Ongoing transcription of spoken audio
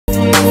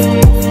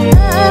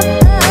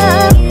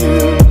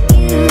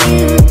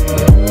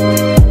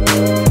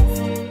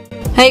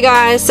Hey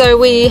guys, so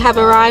we have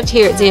arrived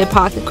here at Zia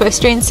Park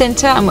Equestrian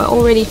Centre and we're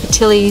all ready for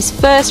Tilly's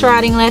first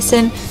riding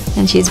lesson,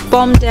 and she's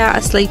bombed out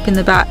asleep in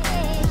the back.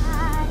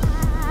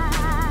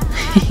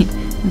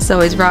 And so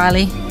is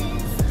Riley.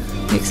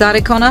 You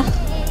excited, Connor?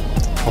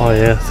 Oh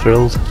yeah,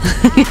 thrilled.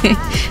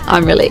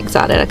 I'm really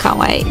excited, I can't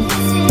wait.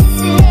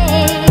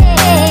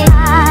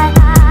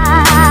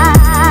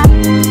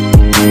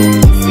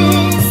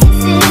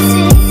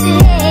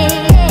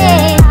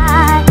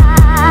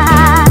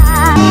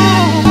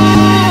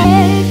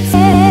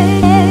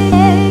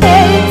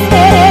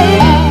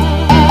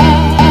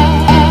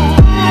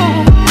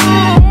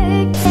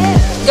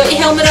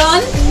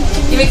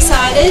 You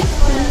excited?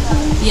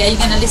 Yeah, you're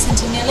going to listen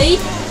to Millie,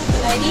 the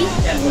lady?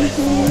 Yeah.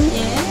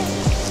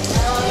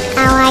 I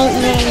like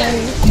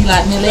Millie. You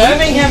like Millie?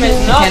 Birmingham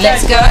is not. Okay,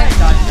 let's go.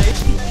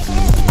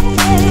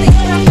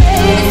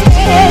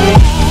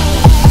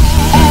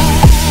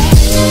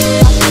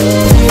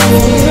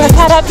 You want to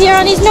pat up here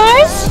on his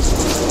nose?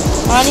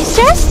 Or on his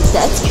chest?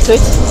 That's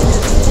good.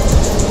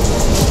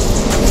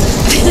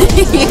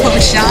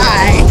 You're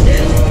shy.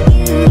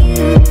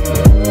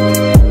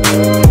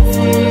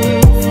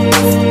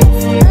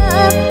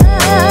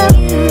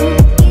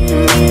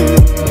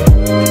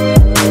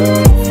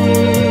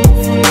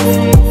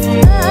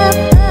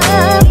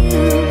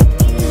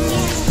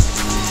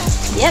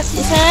 Yep,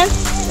 this hand.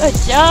 Good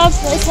job.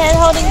 This hand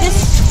holding this.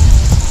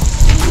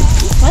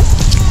 This one.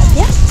 Up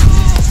here.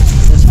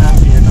 This hand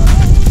here now.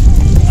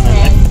 And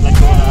then let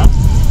go of that.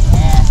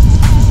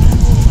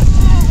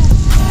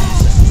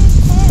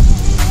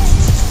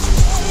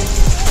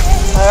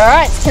 Yeah.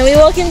 Alright, can we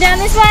walk him down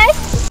this way?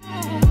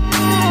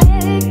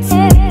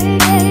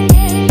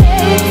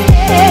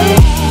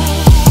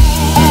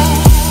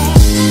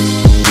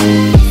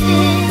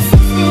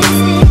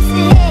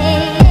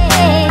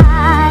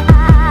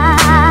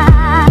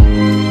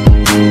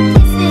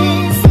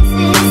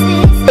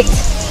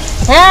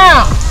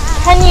 Now,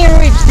 can you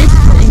reach this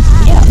thing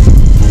here?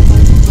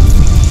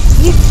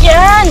 You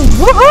can!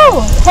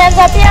 Woohoo! Hands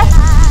up here.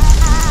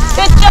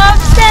 Good job.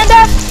 Stand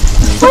up.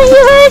 Swing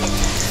your leg.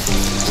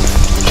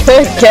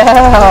 Good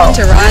girl.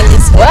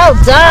 Well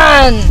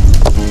done.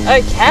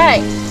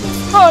 Okay.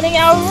 Holding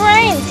our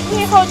reins. Can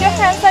you hold your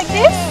hands like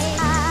this?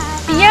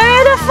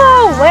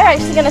 Beautiful. We're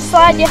actually going to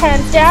slide your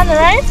hands down the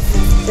reins.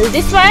 So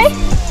this way.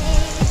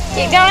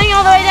 Keep going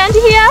all the way down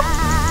to here.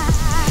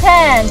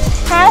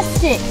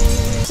 Fantastic.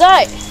 So,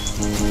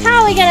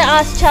 how are we going to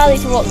ask Charlie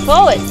to walk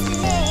forward?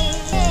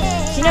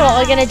 Do you know what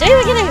we're going to do?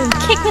 We're going to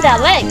kick with our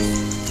legs.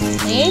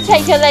 So you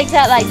take your legs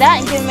out like that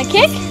and give him a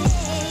kick.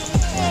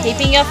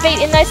 Keeping your feet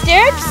in those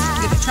stirrups.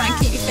 You're going to try and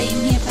keep your feet in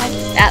here,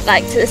 babe. Out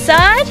like to the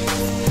side.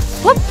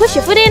 Whoop, push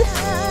your foot in.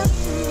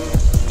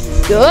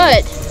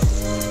 Good.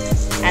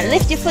 And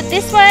lift your foot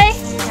this way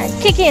and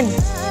kick in.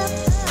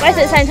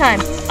 Both at the same time.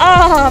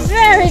 Oh,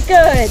 very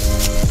good.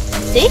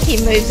 And see,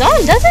 he moves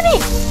on, doesn't he?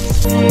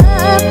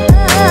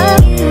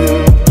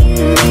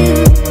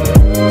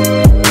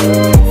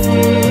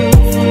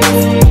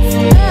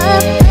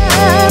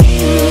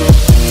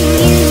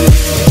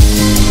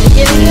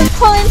 Giving you a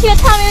pull into your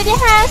tummy with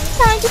your hands.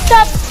 Time to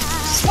stop.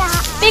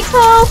 Stop. Big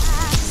pull.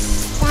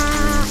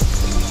 Stop.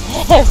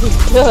 Very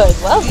good.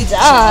 Well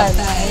done.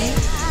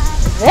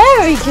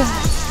 Very good.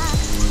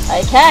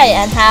 Okay,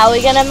 and how are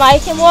we going to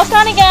make him walk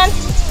on again?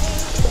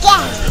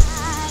 Yeah.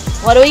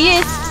 What do we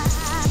use?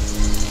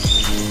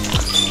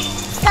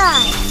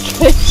 Stop.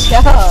 Good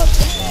job.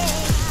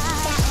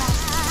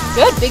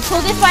 Good. Big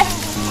pull this way.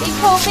 Big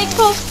pull, big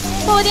pull.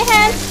 Pull with your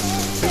hands.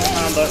 Keep your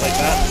hand out like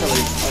that.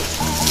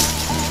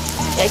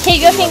 Yeah,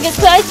 keep your fingers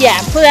closed. Yeah,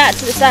 and pull out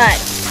to the side.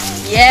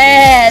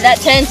 Yeah,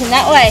 that turns him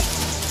that way.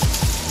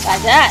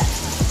 Like that.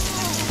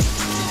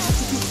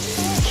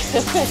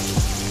 Good.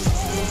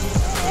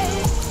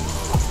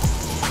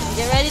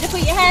 Get ready to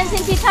put your hands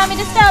into your tummy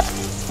to stop.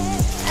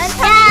 And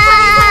tummy,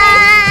 tummy,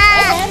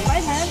 tummy.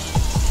 Right hand.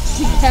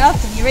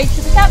 Can you reach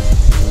to the top?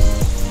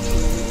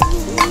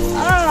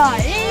 Oh,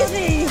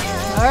 easy.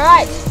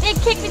 Alright, big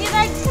kick with your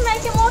legs to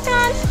make him walk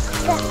on.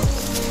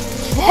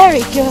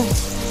 Very good.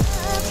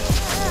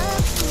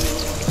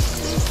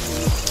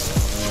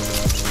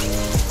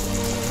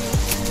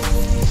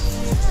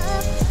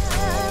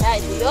 Okay,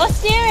 so you're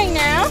steering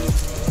now.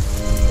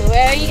 So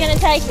where are you going to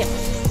take him?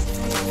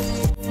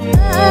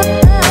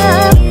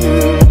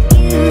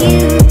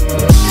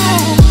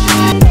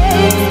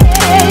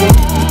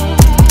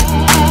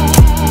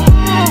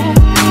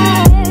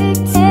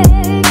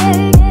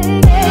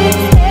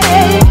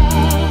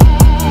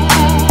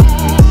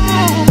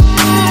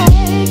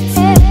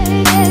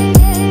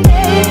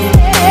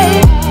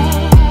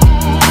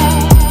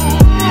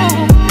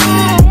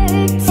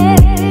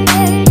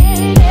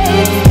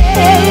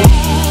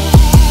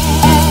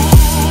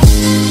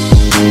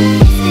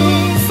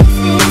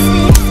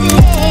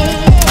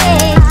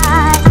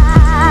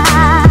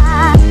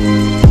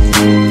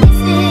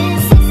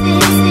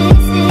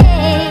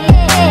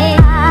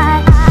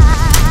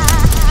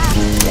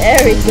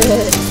 Very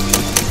good.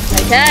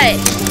 Okay.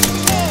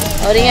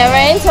 Holding our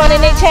reins, one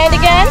in each hand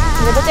again.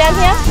 A little down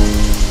here.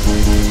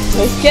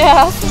 Good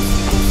girl.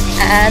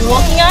 And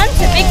walking on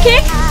to big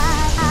kick.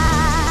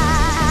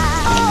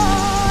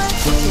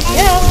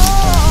 Yeah.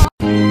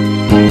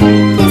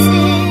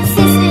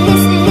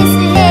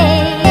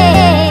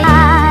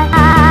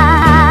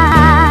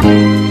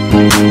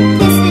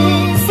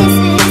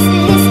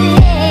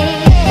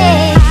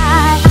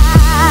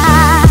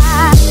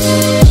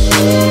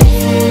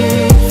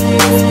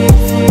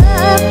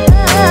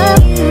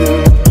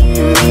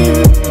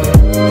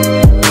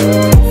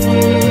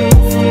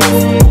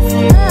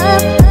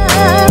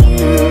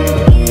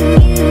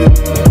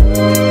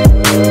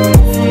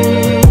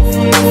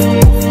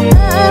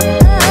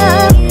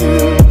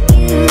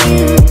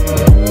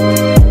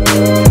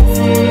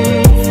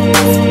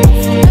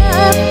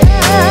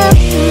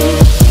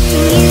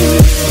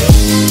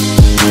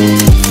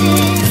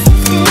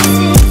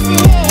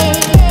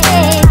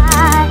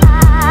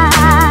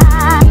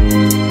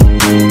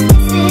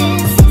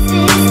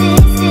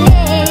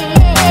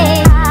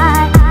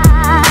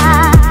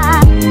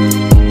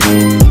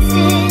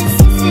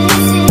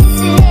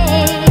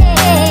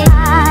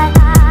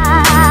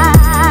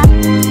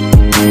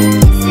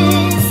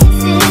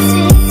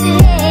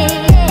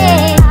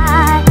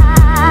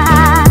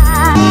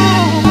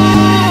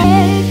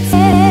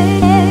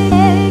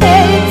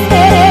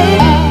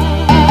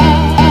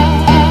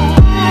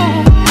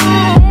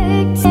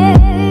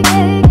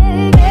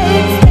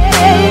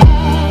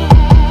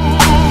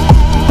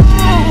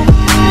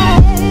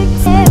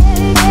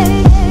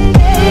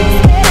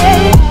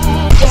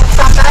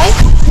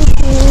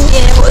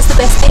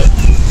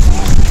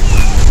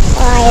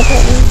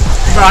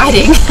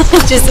 Riding,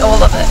 just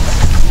all of it.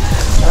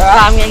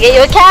 Alright, I'm gonna get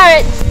you a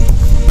carrot.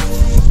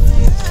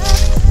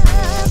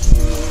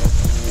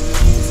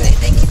 So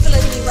thank you for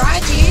letting me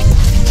ride you.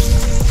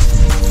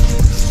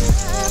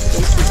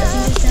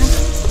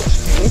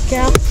 Good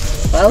girl.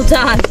 Well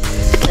done.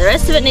 The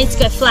rest of it needs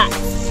to go flat.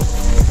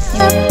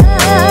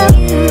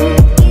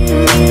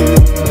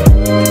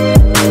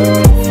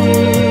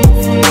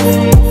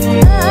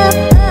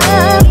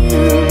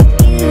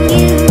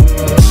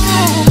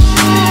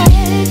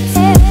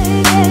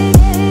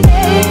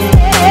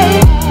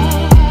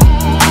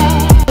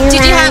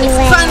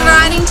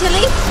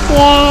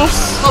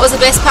 Yes. What was the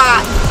best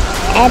part?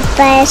 The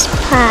best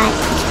part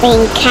has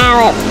been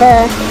carrot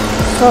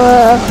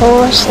for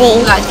horsey.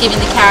 You liked giving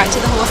the carrot to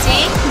the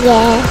horsey?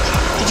 Yes.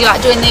 Did you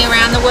like doing the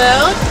around the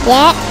world?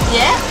 Yep.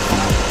 Yeah?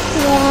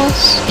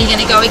 Yes. Are you going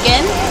to go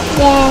again?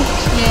 Yes.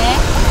 Yeah?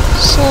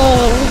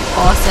 Soon.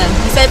 Awesome.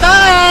 You say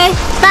bye!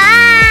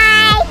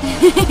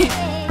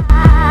 Bye!